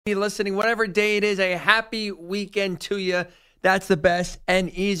Listening, whatever day it is, a happy weekend to you. That's the best and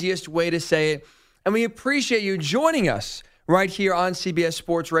easiest way to say it. And we appreciate you joining us right here on CBS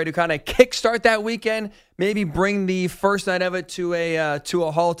Sports Radio. Kind of kickstart that weekend, maybe bring the first night of it to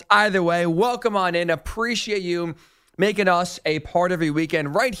a halt. Either way, welcome on in. Appreciate you making us a part of your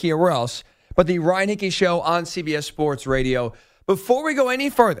weekend right here. Where else but the Ryan Hickey Show on CBS Sports Radio. Before we go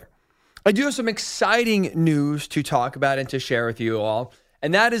any further, I do have some exciting news to talk about and to share with you all.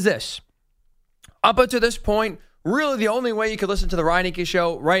 And that is this. Up until this point, really the only way you can listen to the Ryan Hickey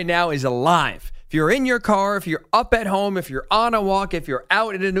Show right now is live. If you're in your car, if you're up at home, if you're on a walk, if you're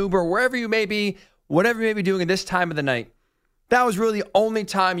out in an Uber, wherever you may be, whatever you may be doing at this time of the night, that was really the only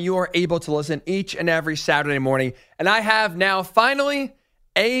time you are able to listen each and every Saturday morning. And I have now finally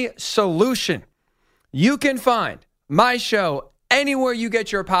a solution. You can find my show anywhere you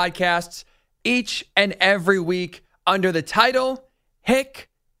get your podcasts each and every week under the title Hick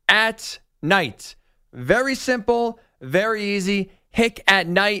at Night. Very simple, very easy. Hick at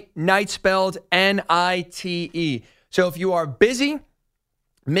Night, night spelled N-I-T-E. So if you are busy,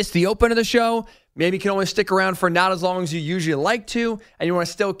 missed the open of the show, maybe you can only stick around for not as long as you usually like to, and you want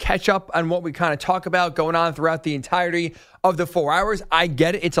to still catch up on what we kind of talk about going on throughout the entirety of the 4 hours. I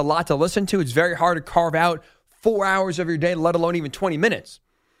get it. It's a lot to listen to. It's very hard to carve out 4 hours of your day, let alone even 20 minutes.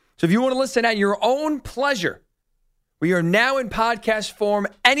 So if you want to listen at your own pleasure, we are now in podcast form.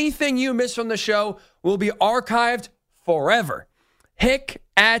 Anything you miss from the show will be archived forever. Hick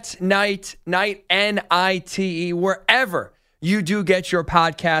at Night, night, N-I-T-E, wherever you do get your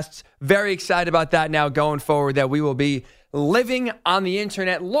podcasts. Very excited about that now going forward, that we will be living on the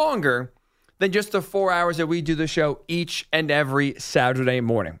internet longer than just the 4 hours that we do the show each and every Saturday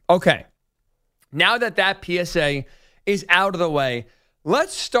morning. Okay, now that PSA is out of the way,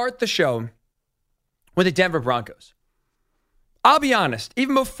 let's start the show with the Denver Broncos. I'll be honest,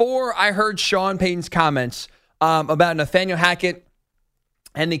 even before I heard Sean Payton's comments about Nathaniel Hackett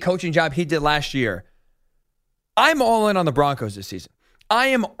and the coaching job he did last year, I'm all in on the Broncos this season. I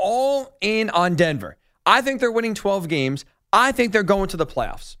am all in on Denver. I think they're winning 12 games. I think they're going to the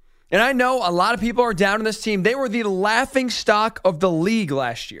playoffs. And I know a lot of people are down on this team. They were the laughing stock of the league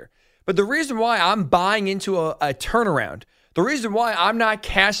last year. But the reason why I'm buying into a turnaround, the reason why I'm not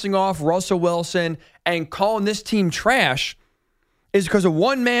casting off Russell Wilson and calling this team trash, is because of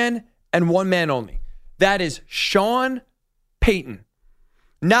one man and one man only. That is Sean Payton.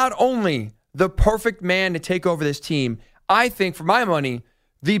 Not only the perfect man to take over this team, I think, for my money,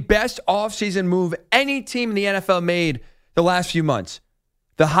 the best offseason move any team in the NFL made the last few months.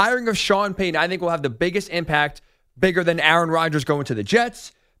 The hiring of Sean Payton, I think, will have the biggest impact, bigger than Aaron Rodgers going to the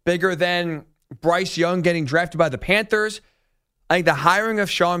Jets, bigger than Bryce Young getting drafted by the Panthers. I think the hiring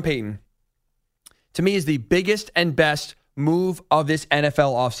of Sean Payton, to me, is the biggest and best move of this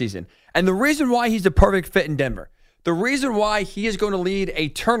NFL offseason. And the reason why he's the perfect fit in Denver, the reason why he is going to lead a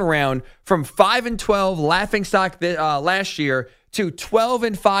turnaround from 5-12 laughingstock last year to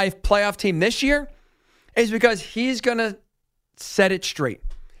 12-5 playoff team this year, is because he's going to set it straight.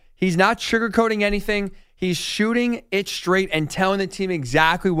 He's not sugarcoating anything. He's shooting it straight and telling the team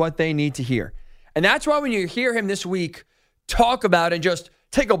exactly what they need to hear. And that's why when you hear him this week talk about and just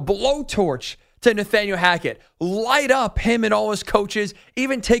take a blowtorch to Nathaniel Hackett, light up him and all his coaches,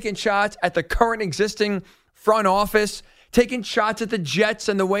 even taking shots at the current existing front office, taking shots at the Jets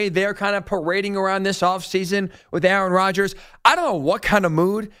and the way they're kind of parading around this offseason with Aaron Rodgers. I don't know what kind of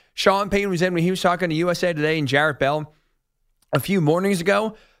mood Sean Payton was in when he was talking to USA Today and Jarrett Bell a few mornings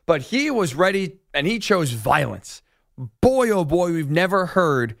ago, but he was ready and he chose violence. Boy, oh boy, we've never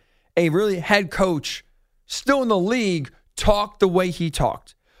heard a really head coach still in the league talk the way he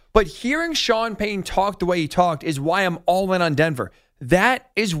talked. But hearing Sean Payton talk the way he talked is why I'm all in on Denver. That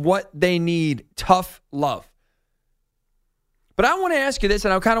is what they need. Tough love. But I want to ask you this,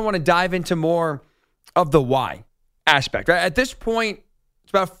 and I kind of want to dive into more of the why aspect. Right? At this point,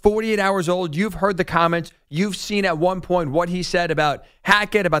 it's about 48 hours old. You've heard the comments. You've seen at one point what he said about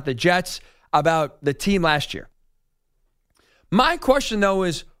Hackett, about the Jets, about the team last year. My question, though,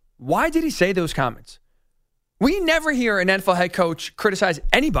 is why did he say those comments? We never hear an NFL head coach criticize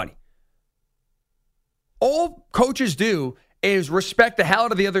anybody. All coaches do is respect the hell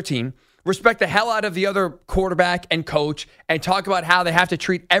out of the other team, respect the hell out of the other quarterback and coach, and talk about how they have to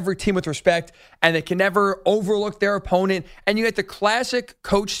treat every team with respect and they can never overlook their opponent. And you get the classic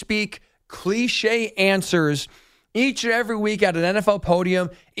coach speak, cliche answers each and every week at an NFL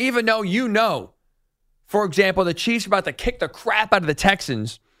podium, even though you know, for example, the Chiefs are about to kick the crap out of the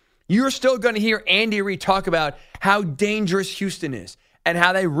Texans. You're still going to hear Andy Reid talk about how dangerous Houston is and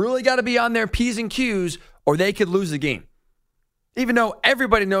how they really got to be on their P's and Q's or they could lose the game. Even though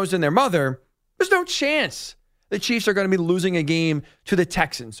everybody knows in their mother, there's no chance the Chiefs are going to be losing a game to the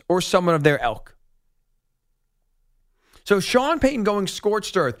Texans or someone of their ilk. So Sean Payton going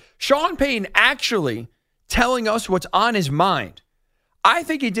scorched earth. Sean Payton actually telling us what's on his mind. I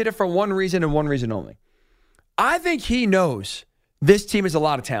think he did it for one reason and one reason only. I think he knows this team has a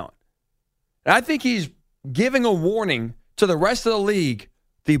lot of talent. And I think he's giving a warning to the rest of the league.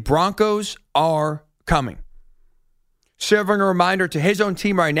 The Broncos are coming. Serving a reminder to his own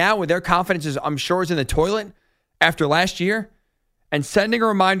team right now, where their confidence is, I'm sure, is in the toilet after last year, and sending a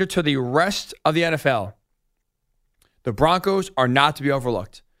reminder to the rest of the NFL. The Broncos are not to be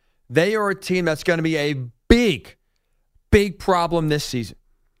overlooked. They are a team that's going to be a big, big problem this season.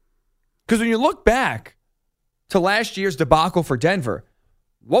 Because when you look back to last year's debacle for Denver,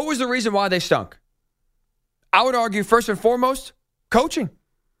 what was the reason why they stunk? I would argue, first and foremost, coaching.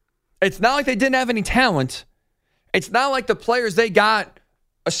 It's not like they didn't have any talent. It's not like the players they got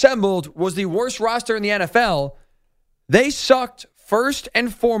assembled was the worst roster in the NFL. They sucked first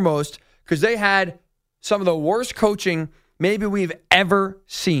and foremost because they had some of the worst coaching maybe we've ever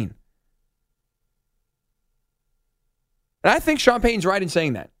seen. And I think Sean Payton's right in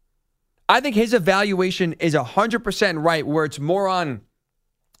saying that. I think his evaluation is 100% right, where it's more on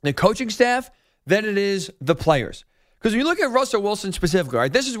the coaching staff than it is the players. Because when you look at Russell Wilson specifically,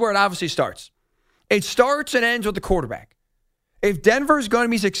 right, this is where it obviously starts. It starts and ends with the quarterback. If Denver is going to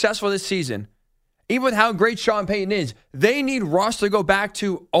be successful this season, even with how great Sean Payton is, they need Russ to go back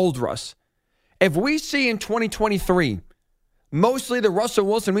to old Russ. If we see in 2023 mostly the Russell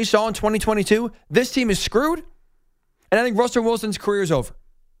Wilson we saw in 2022, this team is screwed. And I think Russell Wilson's career is over.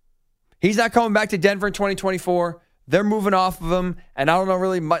 He's not coming back to Denver in 2024. They're moving off of him. And I don't know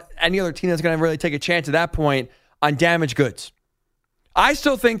really any other team that's going to really take a chance at that point on damaged goods. I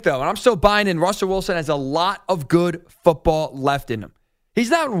still think, though, and I'm still buying in, Russell Wilson has a lot of good football left in him. He's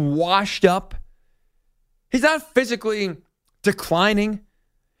not washed up. He's not physically declining.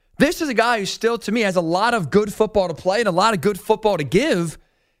 This is a guy who still, to me, has a lot of good football to play and a lot of good football to give.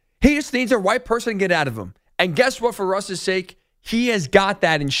 He just needs the right person to get out of him. And guess what, for Russ's sake? He has got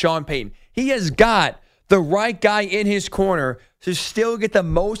that in Sean Payton. He has got the right guy in his corner to still get the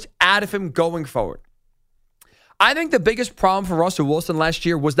most out of him going forward. I think the biggest problem for Russell Wilson last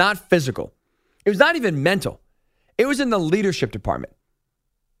year was not physical. It was not even mental. It was in the leadership department.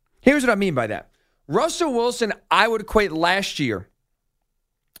 Here's what I mean by that. Russell Wilson, I would equate last year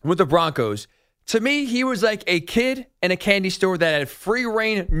with the Broncos. To me, he was like a kid in a candy store that had free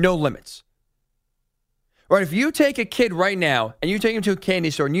reign, no limits. Right? If you take a kid right now and you take him to a candy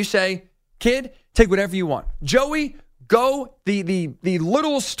store and you say, kid, take whatever you want. Joey, go. The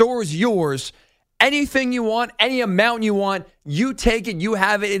little store is yours. Anything you want, any amount you want, you take it, you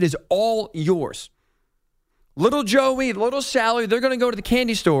have it. It is all yours. Little Joey, little Sally, they're going to go to the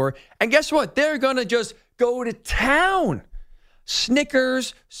candy store. And guess what? They're going to just go to town.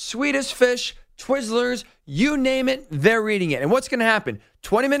 Snickers, Swedish Fish, Twizzlers, you name it, they're eating it. And what's going to happen?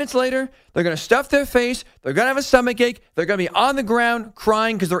 20 minutes later, they're going to stuff their face. They're going to have a stomachache. They're going to be on the ground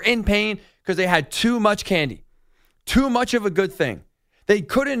crying because they're in pain because they had too much candy. Too much of a good thing. They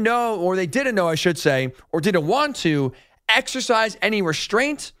couldn't know, or they didn't know, I should say, or didn't want to exercise any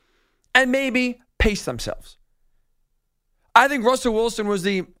restraint and maybe pace themselves. I think Russell Wilson was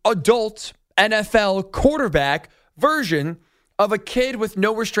the adult NFL quarterback version of a kid with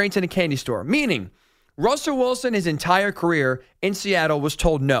no restraints in a candy store. Meaning, Russell Wilson, his entire career in Seattle, was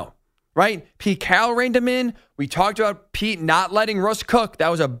told no. Right? Pete Carroll reined him in. We talked about Pete not letting Russ cook. That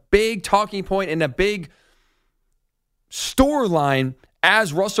was a big talking point and a big storyline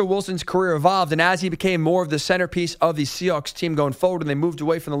as Russell Wilson's career evolved and as he became more of the centerpiece of the Seahawks team going forward and they moved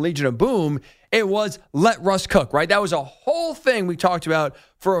away from the Legion of Boom, it was let Russ cook, right? That was a whole thing we talked about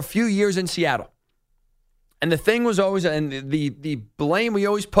for a few years in Seattle. And the thing was always, and the blame we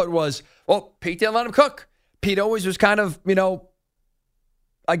always put was, well, Pete didn't let him cook. Pete always was kind of,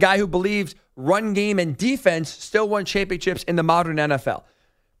 a guy who believed run game and defense still won championships in the modern NFL.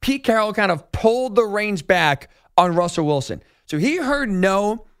 Pete Carroll kind of pulled the reins back on Russell Wilson. So he heard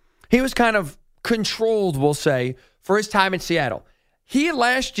no. He was kind of controlled, we'll say, for his time in Seattle. He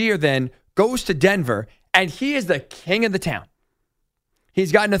last year then goes to Denver, and he is the king of the town.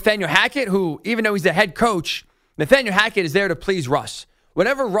 He's got Nathaniel Hackett, who, even though he's the head coach, Nathaniel Hackett is there to please Russ.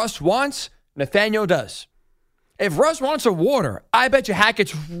 Whatever Russ wants, Nathaniel does. If Russ wants a water, I bet you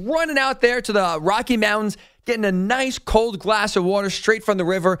Hackett's running out there to the Rocky Mountains, getting a nice cold glass of water straight from the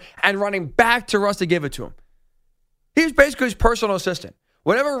river, and running back to Russ to give it to him. He was basically his personal assistant.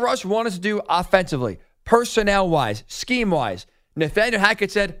 Whatever Russ wanted to do offensively, personnel-wise, scheme-wise, Nathaniel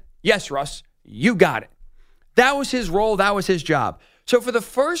Hackett said, yes, Russ, you got it. That was his role. That was his job. So for the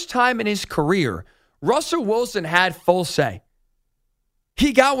first time in his career, Russell Wilson had full say.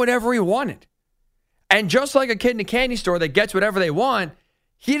 He got whatever he wanted. And just like a kid in a candy store that gets whatever they want,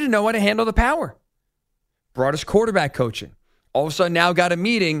 he didn't know how to handle the power. Brought his quarterback coaching. All of a sudden now got a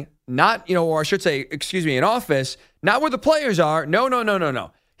meeting, or I should say, an office, not where the players are.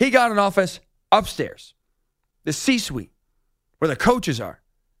 No. He got an office upstairs, the C-suite, where the coaches are.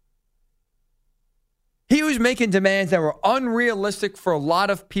 He was making demands that were unrealistic for a lot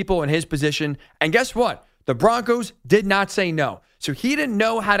of people in his position. And guess what? The Broncos did not say no. So he didn't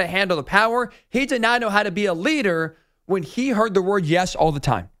know how to handle the power. He did not know how to be a leader when he heard the word yes all the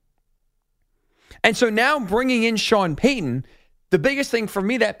time. And so now bringing in Sean Payton, the biggest thing for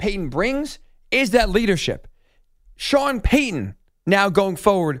me that Payton brings is that leadership. Sean Payton, now going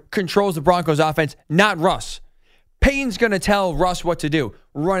forward, controls the Broncos offense, not Russ. Payton's going to tell Russ what to do.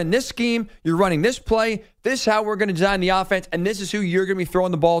 We're running this scheme. You're running this play. This is how we're going to design the offense. And this is who you're going to be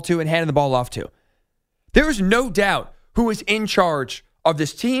throwing the ball to and handing the ball off to. There is no doubt who is in charge of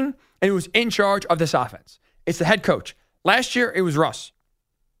this team and who is in charge of this offense. It's the head coach. Last year, it was Russ.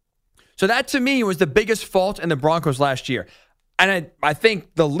 So that, to me, was the biggest fault in the Broncos last year. And I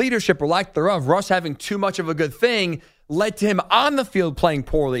think the leadership or lack thereof, Russ having too much of a good thing, led to him on the field playing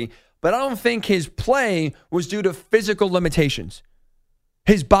poorly. But I don't think his play was due to physical limitations.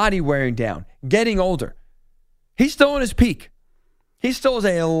 His body wearing down, getting older. He's still in his peak. He still has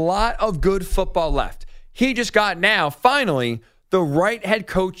a lot of good football left. He just got now, finally, the right head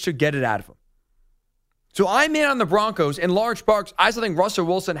coach to get it out of him. So I'm in on the Broncos. In large parts, I still think Russell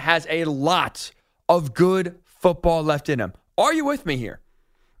Wilson has a lot of good football left in him. Are you with me here?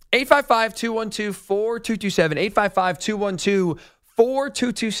 855-212-4227.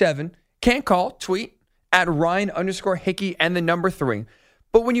 855-212-4227. Can't call, tweet at Ryan_Hickey and the number 3.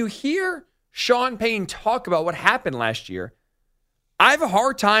 But when you hear Sean Payton talk about what happened last year, I have a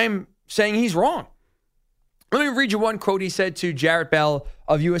hard time saying he's wrong. Let me read you one quote he said to Jarrett Bell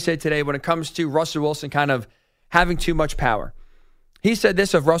of USA Today when it comes to Russell Wilson kind of having too much power. He said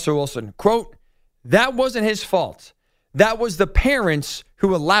this of Russell Wilson, quote, "That wasn't his fault. That was the parents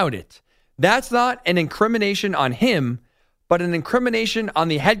who allowed it. That's not an incrimination on him, but an incrimination on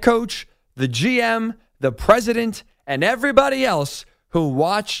the head coach, the GM, the president, and everybody else who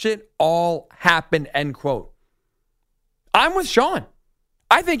watched it all happen," end quote. I'm with Sean.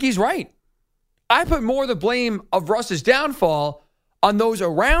 I think he's right. I put more of the blame of Russ's downfall on those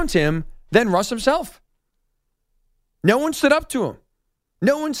around him than Russ himself. No one stood up to him.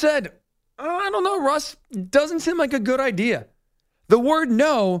 No one said, I don't know, Russ, doesn't seem like a good idea. The word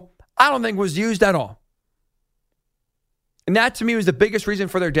no, I don't think was used at all. And that to me was the biggest reason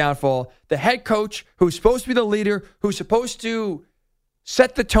for their downfall. The head coach, who's supposed to be the leader, who's supposed to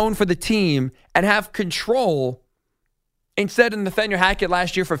set the tone for the team and have control, instead, in Nathaniel Hackett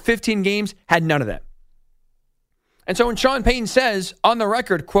last year for 15 games, had none of that. And so when Sean Payton says on the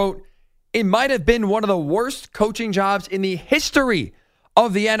record, quote, "It might have been one of the worst coaching jobs in the history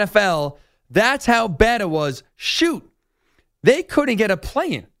of the NFL. That's how bad it was. Shoot, they couldn't get a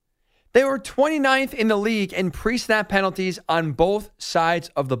play in. They were 29th in the league in pre-snap penalties on both sides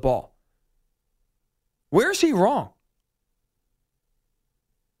of the ball." Where's he wrong?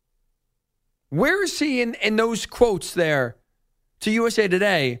 Where is he in those quotes there to USA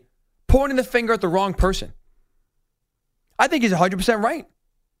Today pointing the finger at the wrong person? I think he's 100% right.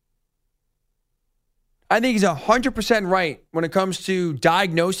 I think he's 100% right when it comes to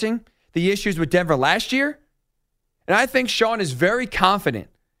diagnosing the issues with Denver last year. And I think Sean is very confident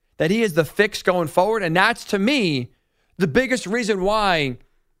that he is the fix going forward. And that's, to me, the biggest reason why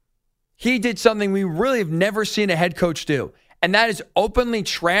he did something we really have never seen a head coach do. And that is openly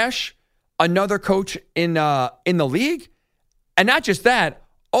trash another coach in the league. And not just that,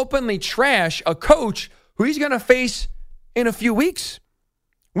 openly trash a coach who he's going to face in a few weeks.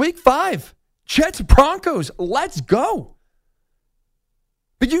 Week 5, Jets Broncos, let's go.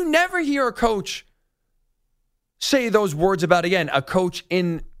 But you never hear a coach say those words about, again, a coach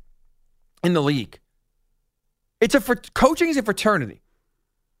in the league. Coaching is a fraternity.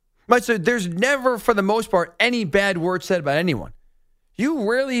 Right? So there's never, for the most part, any bad word said about anyone. You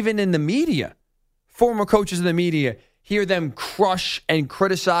rarely, even in the media, former coaches in the media, hear them crush and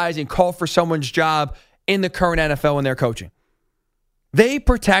criticize and call for someone's job in the current NFL when they're coaching. They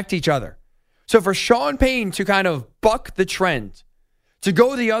protect each other. So for Sean Payton to kind of buck the trend, to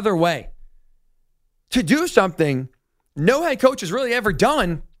go the other way, to do something no head coach has really ever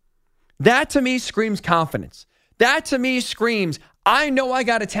done, that to me screams confidence. That to me screams, I know I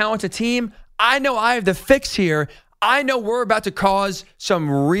got a talented team. I know I have the fix here. I know we're about to cause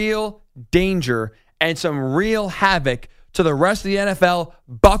some real danger, and some real havoc to the rest of the NFL.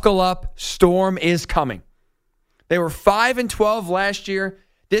 Buckle up. Storm is coming. They were 5-12 last year.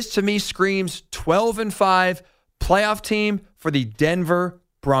 This to me screams 12-5 playoff team for the Denver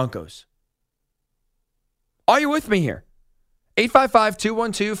Broncos. Are you with me here?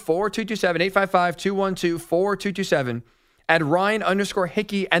 855-212-4227. 855-212-4227 at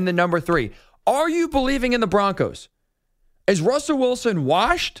Ryan_Hickey and the number 3. Are you believing in the Broncos? Is Russell Wilson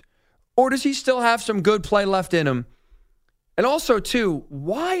washed, or does he still have some good play left in him? And also, too,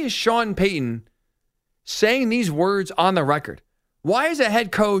 why is Sean Payton saying these words on the record? Why is a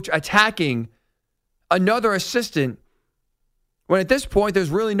head coach attacking another assistant when at this point there's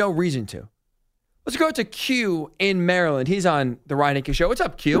really no reason to? Let's go to Q in Maryland. He's on the Ryan Hickey Show. What's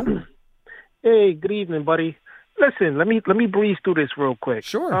up, Q? Hey, good evening, buddy. Listen, let me breeze through this real quick.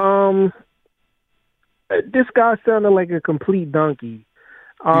 Sure. This guy sounded like a complete donkey.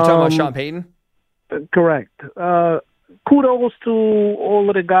 You talking about Sean Payton? Correct. Kudos to all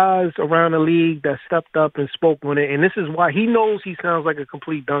of the guys around the league that stepped up and spoke on it. And this is why he knows he sounds like a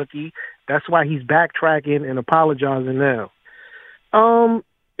complete donkey. That's why he's backtracking and apologizing now.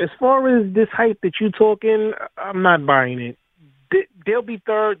 As far as this hype that you're talking, I'm not buying it. They'll be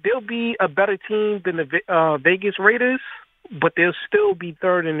third. They'll be a better team than the Vegas Raiders, but they'll still be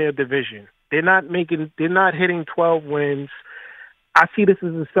third in their division. They're not hitting 12 wins. I see this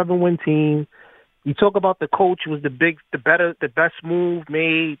as a 7-win team. You talk about the coach was the best move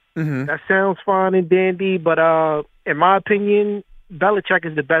made. Mm-hmm. That sounds fine and dandy, but in my opinion, Belichick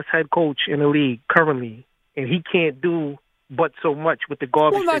is the best head coach in the league currently, and he can't do but so much with the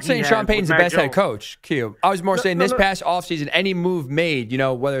garbage. Well, I'm not saying Sean Payton's the best head coach, Q. I was more saying this past offseason, any move made,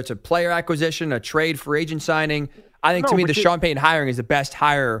 whether it's a player acquisition, a trade, free agent signing, I think to me the Sean Payton hiring is the best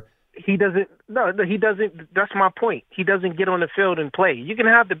hire. He doesn't. That's my point. He doesn't get on the field and play. You can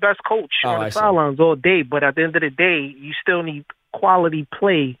have the best coach on the sidelines all day, but at the end of the day, you still need quality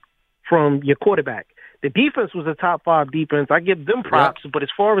play from your quarterback. The defense was a top 5 defense. I give them props, but as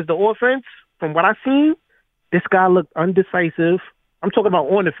far as the offense, from what I've seen, this guy looked undecisive. I'm talking about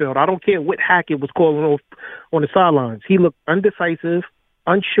on the field. I don't care what Hackett was calling on the sidelines. He looked undecisive,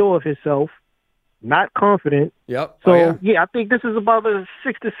 unsure of himself, not confident. Yep. So, I think this is about a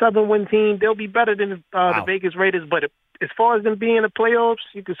 6 to 7 win team. They'll be better than the Vegas Raiders. But as far as them being in the playoffs,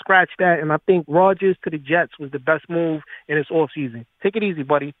 you can scratch that. And I think Rodgers to the Jets was the best move in this offseason. Take it easy,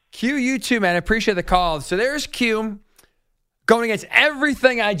 buddy. Q, you too, man. I appreciate the call. So there's Q going against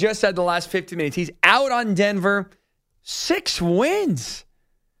everything I just said the last 15 minutes. He's out on Denver. 6 wins.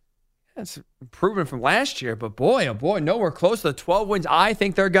 That's improvement from last year. But boy, oh boy, nowhere close to the 12 wins I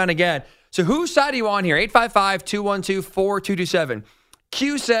think they're going to get. So whose side are you on here? 855-212-4227.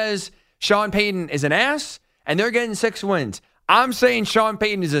 Q says Sean Payton is an ass, and they're getting 6 wins. I'm saying Sean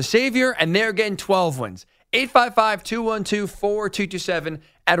Payton is a savior, and they're getting 12 wins. 855-212-4227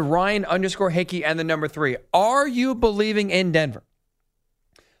 at Ryan_Hickey and the number 3. Are you believing in Denver?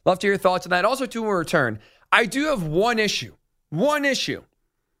 Love to hear your thoughts on that. Also, to return, I do have one issue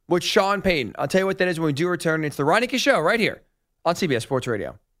with Sean Payton. I'll tell you what that is when we do return. It's the Ryan Hickey Show right here on CBS Sports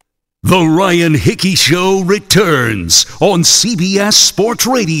Radio. The Ryan Hickey Show returns on CBS Sports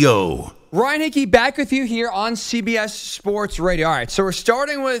Radio. Ryan Hickey back with you here on CBS Sports Radio. All right, so we're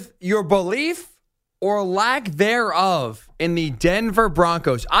starting with your belief or lack thereof in the Denver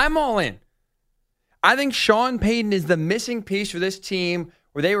Broncos. I'm all in. I think Sean Payton is the missing piece for this team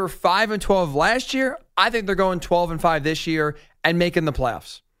where they were 5-12 last year. I think they're going 12-5 this year and making the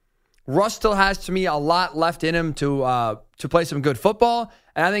playoffs. Russ still has, to me, a lot left in him to play some good football,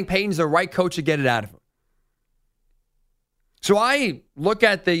 and I think Payton's the right coach to get it out of him. So I look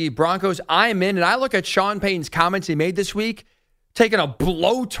at the Broncos I'm in, and I look at Sean Payton's comments he made this week, taking a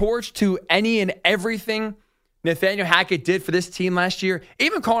blowtorch to any and everything Nathaniel Hackett did for this team last year,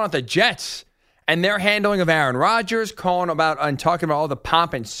 even calling out the Jets and their handling of Aaron Rodgers, talking about all the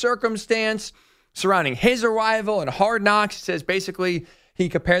pomp and circumstance surrounding his arrival and Hard Knocks. He says basically he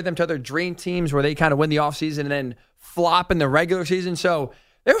compared them to other dream teams where they kind of win the offseason and then flop in the regular season. So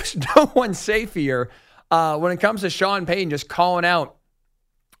there was no one safe here when it comes to Sean Payton just calling out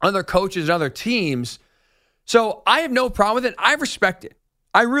other coaches and other teams. So I have no problem with it. I respect it.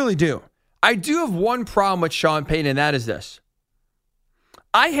 I really do. I do have one problem with Sean Payton, and that is this.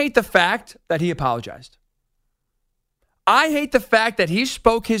 I hate the fact that he apologized. I hate the fact that he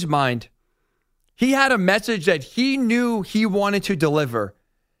spoke his mind. He had a message that he knew he wanted to deliver.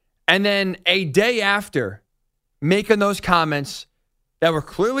 And then a day after making those comments that were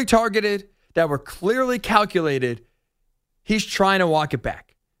clearly targeted, that were clearly calculated, he's trying to walk it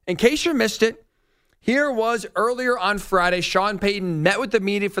back. In case you missed it, Here was earlier on Friday, Sean Payton met with the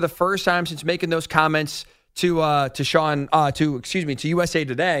media for the first time since making those comments to USA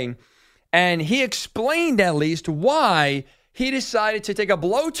Today, and he explained at least why he decided to take a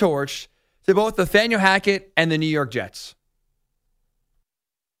blowtorch to both Nathaniel Hackett and the New York Jets.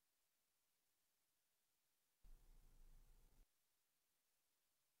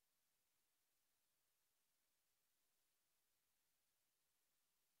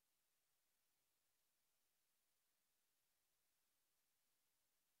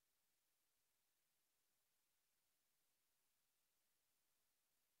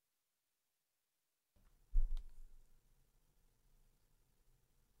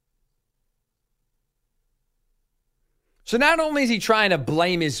 So not only is he trying to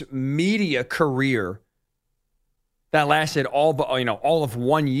blame his media career that lasted all of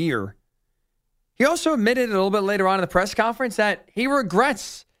 1 year, he also admitted a little bit later on in the press conference that he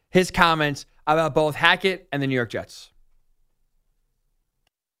regrets his comments about both Hackett and the New York Jets.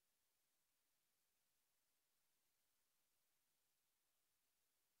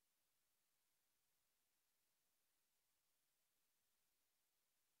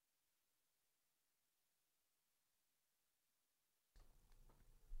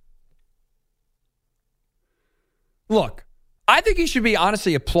 Look, I think he should be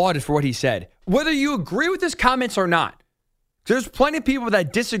honestly applauded for what he said, whether you agree with his comments or not. There's plenty of people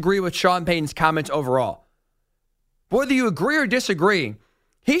that disagree with Sean Payton's comments overall. Whether you agree or disagree,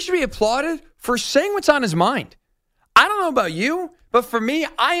 he should be applauded for saying what's on his mind. I don't know about you, but for me,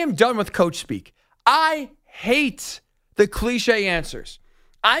 I am done with coach speak. I hate the cliche answers.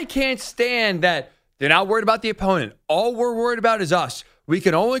 I can't stand that they're not worried about the opponent. All we're worried about is us. We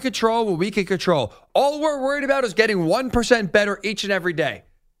can only control what we can control. All we're worried about is getting 1% better each and every day.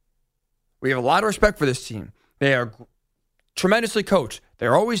 We have a lot of respect for this team. They are tremendously coached.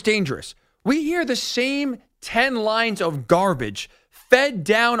 They're always dangerous. We hear the same 10 lines of garbage fed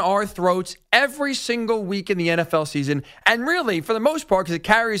down our throats every single week in the NFL season. And really, for the most part, because it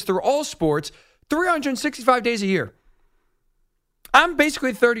carries through all sports, 365 days a year. I'm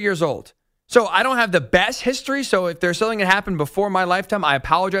basically 30 years old. So I don't have the best history. So if there's something that happened before my lifetime, I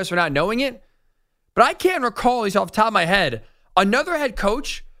apologize for not knowing it. But I can't recall, at least off the top of my head, another head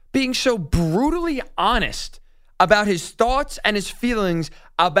coach being so brutally honest about his thoughts and his feelings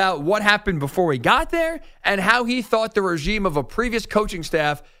about what happened before he got there and how he thought the regime of a previous coaching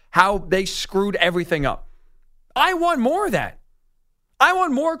staff, how they screwed everything up. I want more of that. I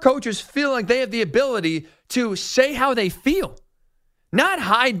want more coaches feeling like they have the ability to say how they feel. Not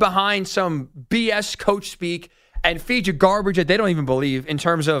hide behind some BS coach speak and feed you garbage that they don't even believe in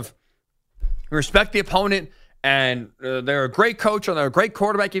terms of respect the opponent and they're a great coach or they're a great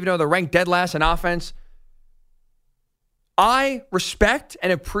quarterback even though they're ranked dead last in offense. I respect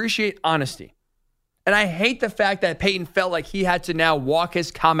and appreciate honesty. And I hate the fact that Payton felt like he had to now walk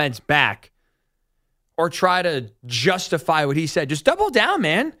his comments back or try to justify what he said. Just double down,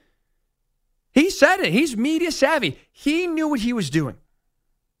 man. He said it. He's media savvy. He knew what he was doing.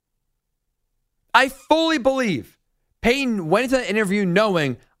 I fully believe Payton went into the interview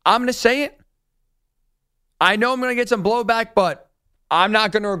knowing I'm going to say it. I know I'm going to get some blowback, but I'm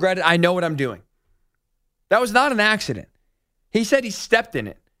not going to regret it. I know what I'm doing. That was not an accident. He said he stepped in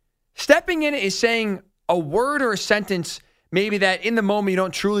it. Stepping in it is saying a word or a sentence maybe that in the moment you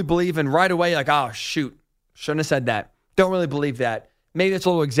don't truly believe and right away like, oh, shoot, shouldn't have said that. Don't really believe that. Maybe it's a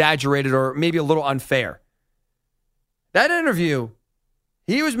little exaggerated or maybe a little unfair. That interview,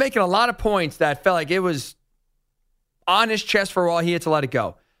 he was making a lot of points that felt like it was on his chest for a while. He had to let it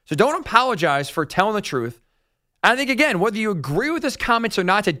go. So don't apologize for telling the truth. I think, again, whether you agree with his comments or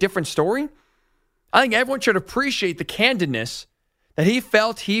not, it's a different story. I think everyone should appreciate the candidness that he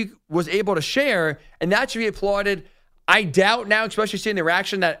felt he was able to share, and that should be applauded. I doubt now, especially seeing the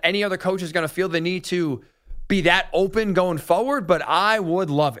reaction, that any other coach is going to feel the need to be that open going forward, but I would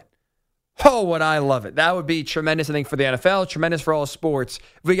love it. Oh, would I love it. That would be tremendous, I think, for the NFL, tremendous for all sports.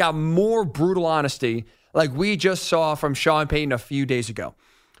 If we got more brutal honesty like we just saw from Sean Payton a few days ago.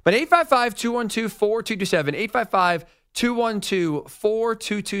 But 855-212-4227,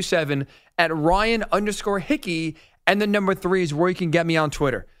 855-212-4227 at Ryan_Hickey, and the number 3 is where you can get me on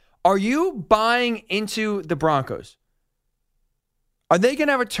Twitter. Are you buying into the Broncos? Are they going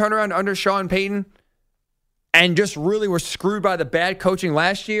to have a turnaround under Sean Payton and just really were screwed by the bad coaching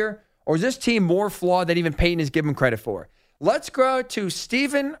last year? Or is this team more flawed than even Payton is given credit for? Let's go to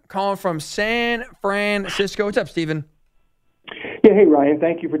Steven calling from San Francisco. What's up, Steven? Yeah, hey Ryan,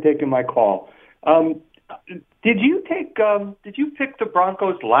 thank you for taking my call. Did you pick the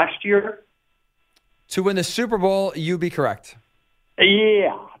Broncos last year To win the Super Bowl, you'd be correct.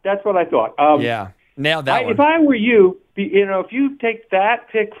 Yeah, that's what I thought. Yeah. Nailed that one. If I were you, if you take that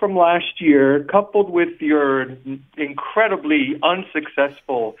pick from last year, coupled with your incredibly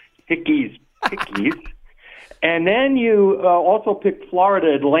unsuccessful Hickeys, and then you also picked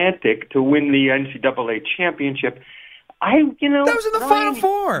Florida Atlantic to win the NCAA championship, that was in the Final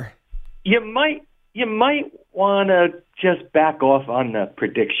Four. You might want to just back off on the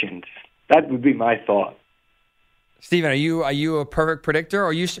predictions. That would be my thought. Steven, are you a perfect predictor?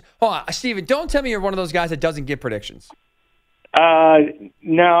 Or Steven, don't tell me you're one of those guys that doesn't get predictions.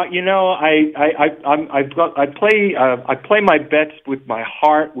 No, I play my bets with my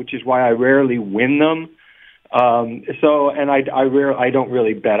heart, which is why I rarely win them. I don't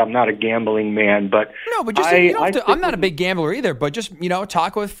really bet. I'm not a gambling man, but no, but I'm not a big gambler either. But just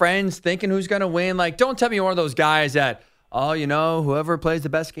talk with friends, thinking who's going to win. Like, don't tell me you're one of those guys that whoever plays the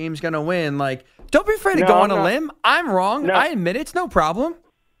best game is going to win. Like, don't be afraid to go on a limb. I'm wrong. No. I admit it's no problem.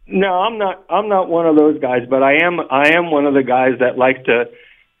 No, I'm not one of those guys, but I am one of the guys that like to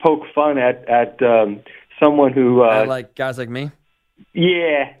poke fun at someone who like guys like me.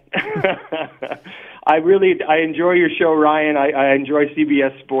 Yeah. I enjoy your show, Ryan. I enjoy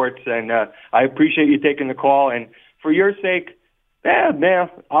CBS Sports, and I appreciate you taking the call. And for your sake,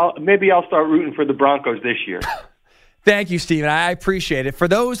 maybe I'll start rooting for the Broncos this year. Thank you, Steven. I appreciate it. For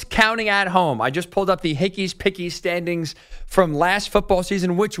those counting at home, I just pulled up the Hickeys Pickeys standings from last football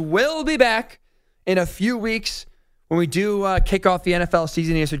season, which will be back in a few weeks when we do kick off the NFL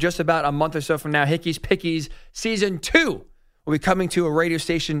season here. So just about a month or so from now, Hickeys Pickeys Season 2 will be coming to a radio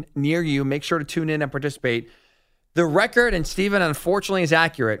station near you. Make sure to tune in and participate. The record, and Steven, unfortunately, is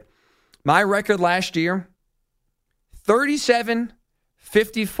accurate. My record last year, 37,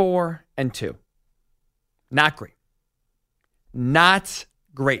 54, and 2. Not great. Not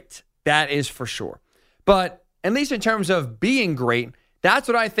great. That is for sure. But at least in terms of being great, that's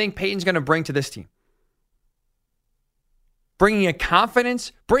what I think Payton's going to bring to this team. Bringing a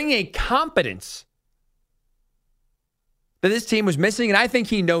confidence, bringing a competence that this team was missing, and I think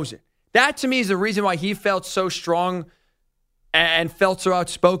he knows it. That, to me, is the reason why he felt so strong and felt so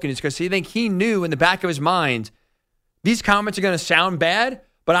outspoken, is because he knew in the back of his mind, these comments are going to sound bad,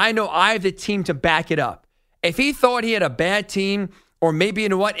 but I know I have the team to back it up. If he thought he had a bad team, or maybe,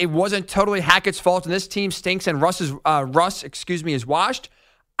 it wasn't totally Hackett's fault and this team stinks and Russ is washed,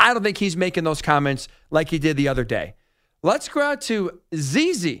 I don't think he's making those comments like he did the other day. Let's go out to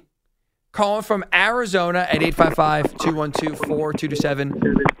ZZ, calling from Arizona at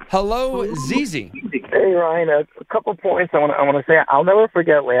 855-212-4227. Hello, ZZ. Hey, Ryan, a couple points I want to say. I'll never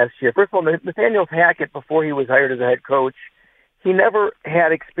forget last year. First of all, Nathaniel Hackett, before he was hired as a head coach, he never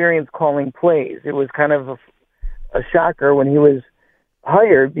had experience calling plays. It was kind of a shocker when he was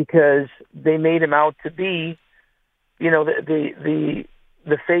hired because they made him out to be, the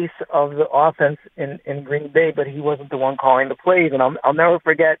face of the offense in Green Bay, but he wasn't the one calling the plays. And I'll never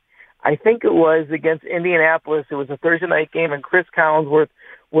forget, I think it was against Indianapolis. It was a Thursday night game, and Chris Collinsworth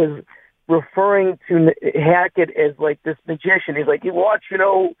was referring to Hackett as like this magician. He's like, watch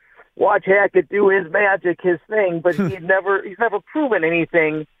Hackett do his magic, his thing, but he's never proven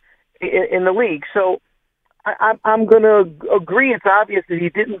anything in the league. So I'm going to agree. It's obvious that he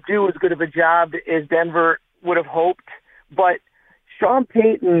didn't do as good of a job as Denver would have hoped, but Sean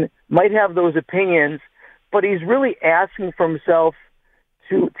Payton might have those opinions, but he's really asking for himself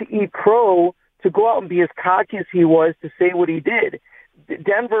to eat crow, to go out and be as cocky as he was, to say what he did.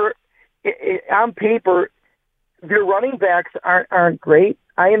 Denver, on paper, their running backs aren't great.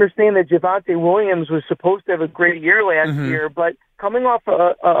 I understand that Javonte Williams was supposed to have a great year last year, but coming off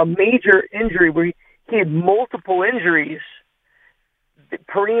a major injury where he had multiple injuries,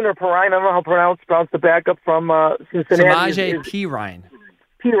 Perrine, I don't know how to pronounce the backup from Cincinnati. Samaje Perine.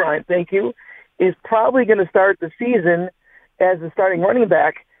 Perine, thank you, is probably going to start the season as the starting running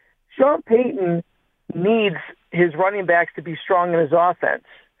back. Sean Payton needs his running backs to be strong in his offense,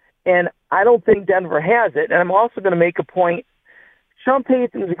 and I don't think Denver has it. And I'm also going to make a point. Sean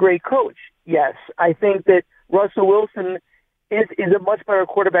Payton is a great coach. Yes, I think that Russell Wilson is a much better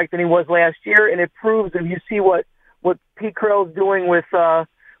quarterback than he was last year, and it proves if you see what Pete Carroll's doing with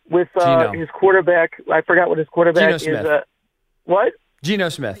his quarterback. I forgot what his quarterback is. What? Geno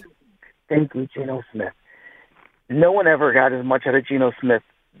Smith. Thank you, Geno Smith. No one ever got as much out of Geno Smith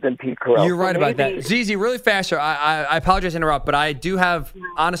than Pete Carroll. You're right about that. ZZ, really fast, sir. I apologize to interrupt, but I do have,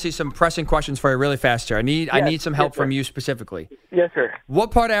 honestly, some pressing questions for you really fast, sir. I need some help from you specifically. Yes, sir.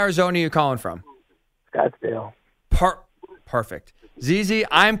 What part of Arizona are you calling from? Scottsdale. Perfect. ZZ,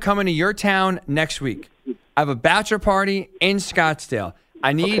 I'm coming to your town next week. I have a bachelor party in Scottsdale.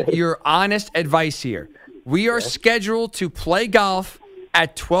 I need your honest advice here. We are scheduled to play golf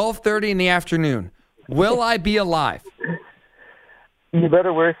at 12:30 in the afternoon. Will I be alive? You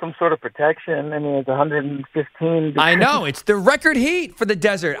better wear some sort of protection. I mean, it's 115. I know. It's the record heat for the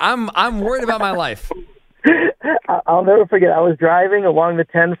desert. I'm worried about my life. I'll never forget. I was driving along the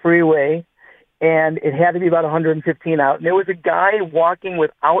 10 freeway, and it had to be about 115 out. And there was a guy walking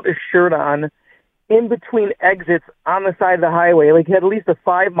without a shirt on in between exits on the side of the highway. Like, he had at least a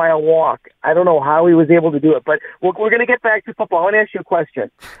 5-mile walk. I don't know how he was able to do it. But we're going to get back to football. I want to ask you a question.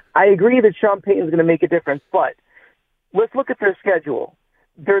 I agree that Sean Payton is going to make a difference, but let's look at their schedule.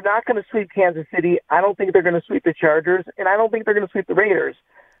 They're not going to sweep Kansas City. I don't think they're going to sweep the Chargers, and I don't think they're going to sweep the Raiders.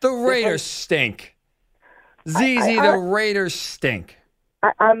 The Raiders stink. The Raiders stink.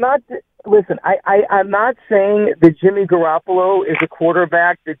 I'm not. Listen, I'm not saying that Jimmy Garoppolo is a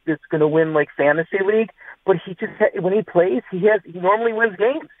quarterback that's going to win like fantasy league, but he just when he plays, he normally wins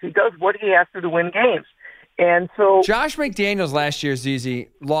games. He does what he has to win games, and so Josh McDaniels last year, ZZ,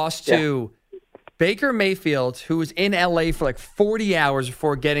 lost to Baker Mayfield, who was in LA for like 40 hours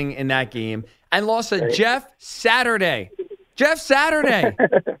before getting in that game, and lost to Jeff Saturday. Jeff Saturday.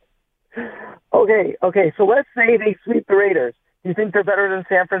 Okay. So let's say they sweep the Raiders. Do you think they're better than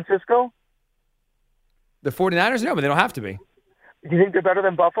San Francisco? The 49ers? No, but they don't have to be. Do you think they're better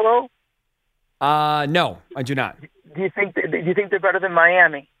than Buffalo? No, I do not. Do you think they're better than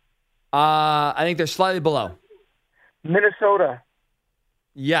Miami? I think they're slightly below. Minnesota?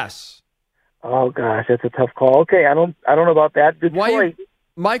 Yes. Oh gosh, that's a tough call. Okay, I don't know about that. Detroit.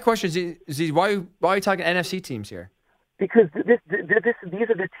 My question is why are you talking NFC teams here? Because these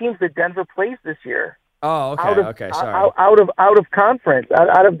are the teams that Denver plays this year. Oh, okay. Sorry. Out of conference,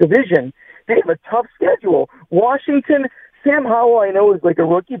 out of division. They have a tough schedule. Washington, Sam Howell, I know, is like a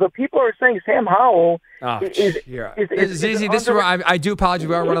rookie, but people are saying Sam Howell is ZZ, this is where I do apologize.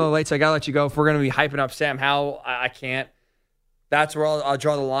 We are running a little late, so I got to let you go. If we're going to be hyping up Sam Howell, I can't. That's where I'll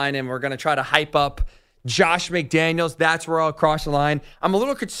draw the line, and we're going to try to hype up Josh McDaniels. That's where I'll cross the line. I'm a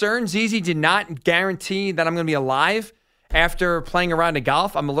little concerned. ZZ did not guarantee that I'm going to be alive after playing around to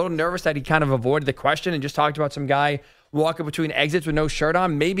golf. I'm a little nervous that he kind of avoided the question and just talked about some guy walking between exits with no shirt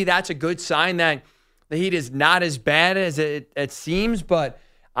on. Maybe that's a good sign that the heat is not as bad as it seems, but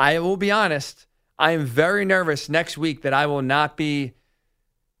I will be honest, I am very nervous next week that I will not be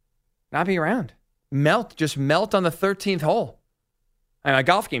around. Just melt on the 13th hole. And my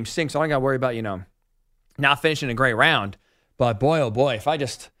golf game stinks, so I don't got to worry about, not finishing a great round. But boy, oh boy, if I can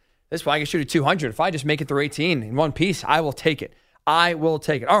shoot a 200. If I just make it through 18 in one piece, I will take it.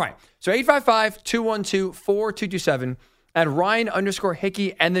 All right. So 855-212-4227 at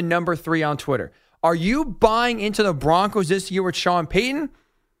Ryan_Hickey and the number 3 on Twitter. Are you buying into the Broncos this year with Sean Payton?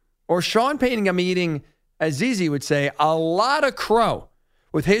 Or Sean Payton, I'm eating, as ZZ would say, a lot of crow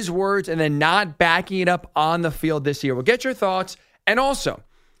with his words and then not backing it up on the field this year? We'll get your thoughts. And also,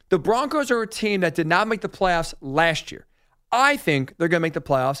 the Broncos are a team that did not make the playoffs last year. I think they're going to make the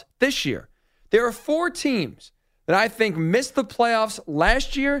playoffs this year. There are 4 teams that I think missed the playoffs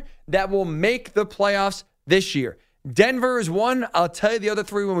last year that will make the playoffs this year. Denver is one. I'll tell you the other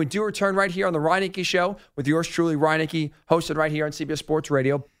 3 when we do return right here on the Ryan Hickey Show with yours truly, Ryan Hickey, hosted right here on CBS Sports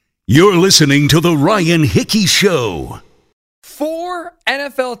Radio. You're listening to the Ryan Hickey Show. 4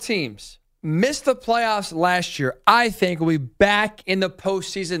 NFL teams missed the playoffs last year. I think will be back in the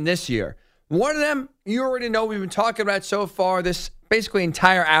postseason this year. One of them, you already know, we've been talking about so far this basically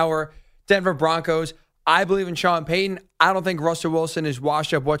entire hour, Denver Broncos. I believe in Sean Payton. I don't think Russell Wilson is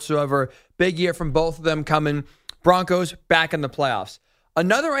washed up whatsoever. Big year from both of them coming. Broncos back in the playoffs.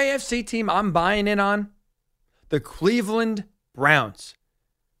 Another AFC team I'm buying in on, the Cleveland Browns.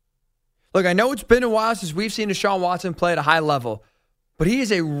 Look, I know it's been a while since we've seen Deshaun Watson play at a high level, but he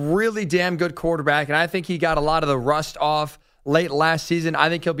is a really damn good quarterback, and I think he got a lot of the rust off late last season. I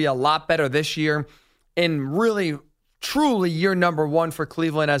think he'll be a lot better this year in really, truly year number 1 for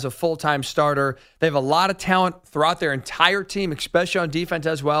Cleveland as a full-time starter. They have a lot of talent throughout their entire team, especially on defense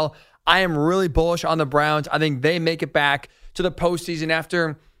as well. I am really bullish on the Browns. I think they make it back to the postseason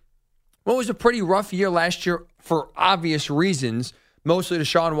after what was a pretty rough year last year for obvious reasons, mostly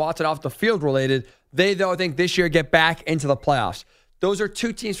Deshaun Watson off the field related. They, though, I think this year get back into the playoffs. Those are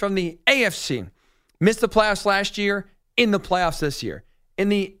 2 teams from the AFC. Missed the playoffs last year, in the playoffs this year. In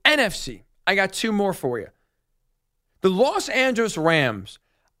the NFC, I got 2 more for you. The Los Angeles Rams,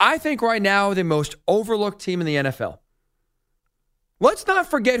 I think right now the most overlooked team in the NFL. Let's not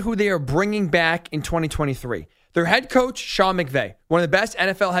forget who they are bringing back in 2023. Their head coach, Sean McVay, one of the best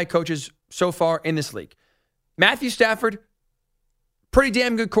NFL head coaches so far in this league. Matthew Stafford, pretty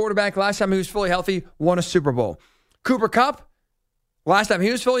damn good quarterback. Last time he was fully healthy, won a Super Bowl. Cooper Kupp, last time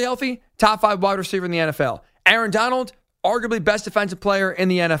he was fully healthy, top 5 wide receiver in the NFL. Aaron Donald, arguably best defensive player in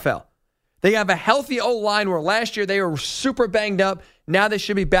the NFL. They have a healthy O-line where last year they were super banged up. Now they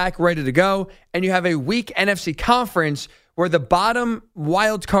should be back ready to go. And you have a weak NFC conference where the bottom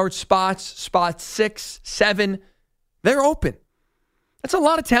wild card spots 6, 7, they're open. That's a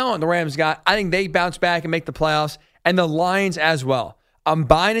lot of talent the Rams got. I think they bounce back and make the playoffs, and the Lions as well. I'm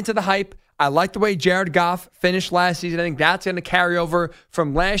buying into the hype. I like the way Jared Goff finished last season. I think that's going to carry over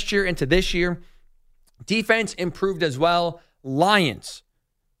from last year into this year. Defense improved as well. Lions.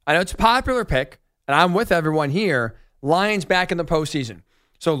 I know it's a popular pick, and I'm with everyone here. Lions back in the postseason.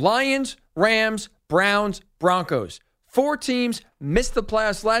 So Lions, Rams, Browns, Broncos. 4 teams missed the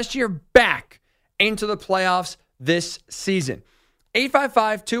playoffs last year, back into the playoffs this season.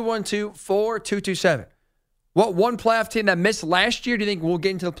 855-212-4227. What one playoff team that missed last year do you think will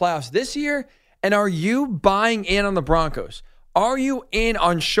get into the playoffs this year? And are you buying in on the Broncos? Are you in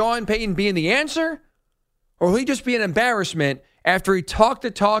on Sean Payton being the answer? Or will he just be an embarrassment after he talked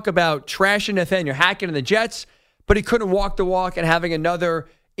the talk about trashing Nathaniel Hackett and the Jets, but he couldn't walk the walk and having another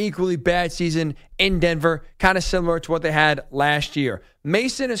equally bad season in Denver, kind of similar to what they had last year?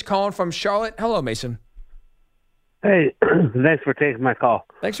 Mason is calling from Charlotte. Hello, Mason. Hey, thanks for taking my call.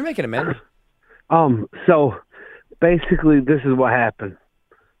 Thanks for making it, man. So basically this is what happened.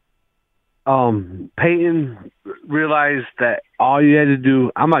 Peyton realized that all you had to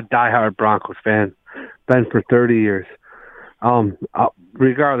do, I'm a diehard Broncos fan, been for 30 years.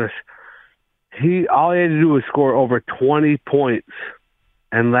 Regardless, all he had to do was score over 20 points,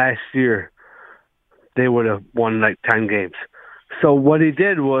 and last year they would have won like 10 games. So what he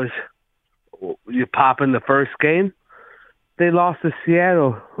did was, you pop in the first game, they lost to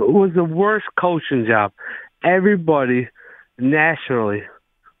Seattle. It was the worst coaching job. Everybody nationally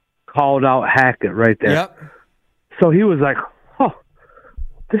called out Hackett right there. Yep. So he was like, oh,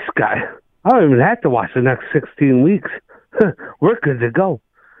 this guy, I don't even have to watch the next 16 weeks. We're good to go.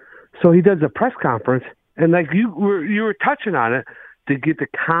 So he does a press conference, and like you were touching on it, to get the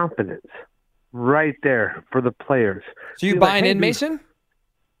confidence right there for the players. So you buying in, Mason?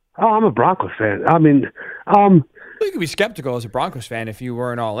 Oh, I'm a Broncos fan. I mean, you could be skeptical as a Broncos fan if you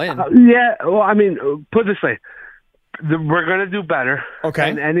weren't all in. Yeah, well, I mean, put it this way. We're going to do better. Okay.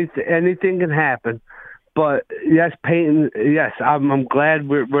 And anything can happen. But, yes, Peyton, yes, I'm glad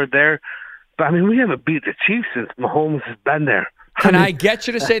we're there. But, I mean, we haven't beat the Chiefs since Mahomes has been there. Can I get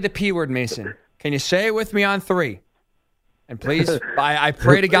you to say the P word, Mason? Can you say it with me on 3? And please, I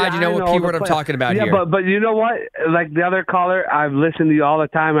pray to God you know what P word I'm talking about here. Yeah, but you know what? Like the other caller, I've listened to you all the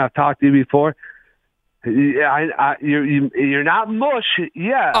time. I've talked to you before. You're not mush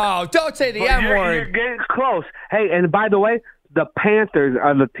yet. Oh, don't say the M word. You're getting close. Hey, and by the way, the Panthers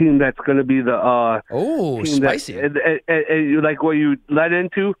are the team that's going to be the spicy. Like what you led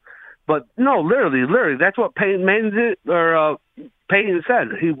into. But no, literally, that's what Peyton said.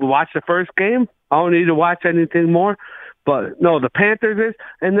 He watched the first game. I don't need to watch anything more. But no, the Panthers is,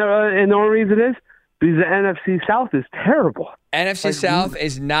 and the only reason is because the NFC South is terrible. NFC South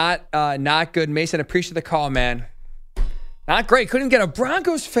is not good. Mason, appreciate the call, man. Not great. Couldn't get a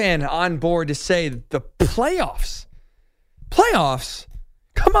Broncos fan on board to say the playoffs. Playoffs?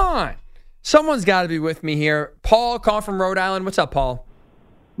 Come on. Someone's got to be with me here. Paul, calling from Rhode Island. What's up, Paul?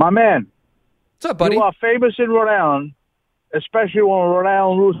 My man. What's up, buddy? You are famous in Rhode Island, especially when Rhode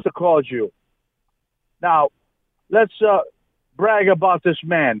Island Rooster calls you. Now, let's brag about this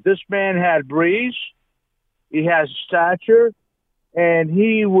man. This man had breeze. He has stature. And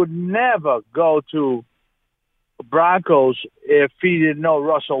he would never go to Broncos if he didn't know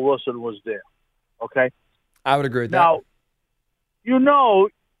Russell Wilson was there. Okay? I would agree with that. Now, you know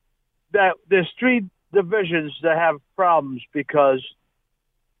that there's 3 divisions that have problems because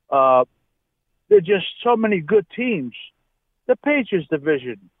there are just so many good teams. The Patriots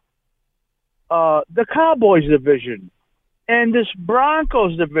division, the Cowboys division, and this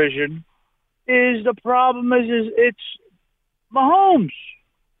Broncos division is the problem is it's Mahomes.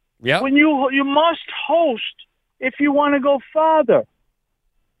 Yeah. When you must host if you want to go farther.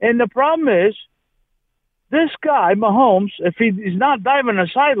 And the problem is this guy, Mahomes, if he's not diving the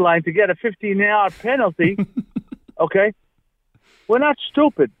sideline to get a 15-yard penalty, okay, we're not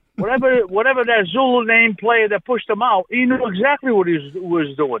stupid. Whatever that Zulu name player that pushed him out, he knew exactly what he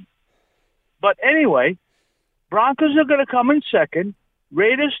was doing. But anyway, Broncos are going to come in second,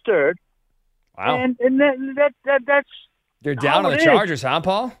 Raiders third. Wow. And that's They're down on the Chargers, huh,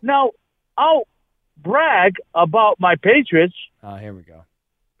 Paul? Now, I'll brag about my Patriots. Oh, here we go.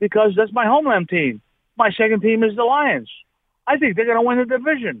 Because that's my homeland team. My second team is the Lions. I think they're going to win the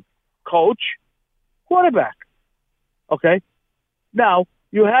division. Coach, quarterback. Okay? Now,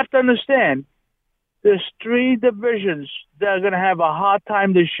 you have to understand, there's 3 divisions that are going to have a hard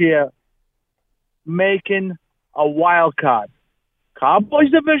time this year making a wild card. Cowboys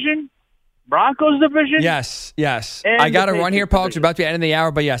division, Broncos division. Yes. And I got to the run here, Patriots Pokes. We're about to be ending the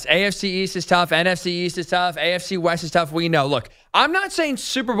hour, but yes, AFC East is tough. NFC East is tough. AFC West is tough. We know. Look, I'm not saying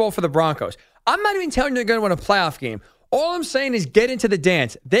Super Bowl for the Broncos. I'm not even telling you they're going to win a playoff game. All I'm saying is get into the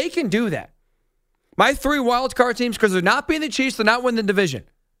dance. They can do that. My 3 wild card teams, because they're not being the Chiefs, they're not winning the division.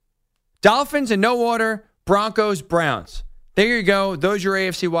 Dolphins in no order, Broncos, Browns. There you go. Those are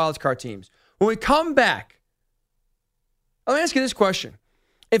your AFC wild card teams. When we come back, let me ask you this question.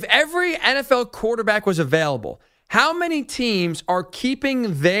 If every NFL quarterback was available, how many teams are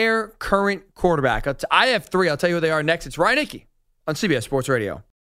keeping their current quarterback? I have 3. I'll tell you who they are next. It's Ryan Hickey on CBS Sports Radio.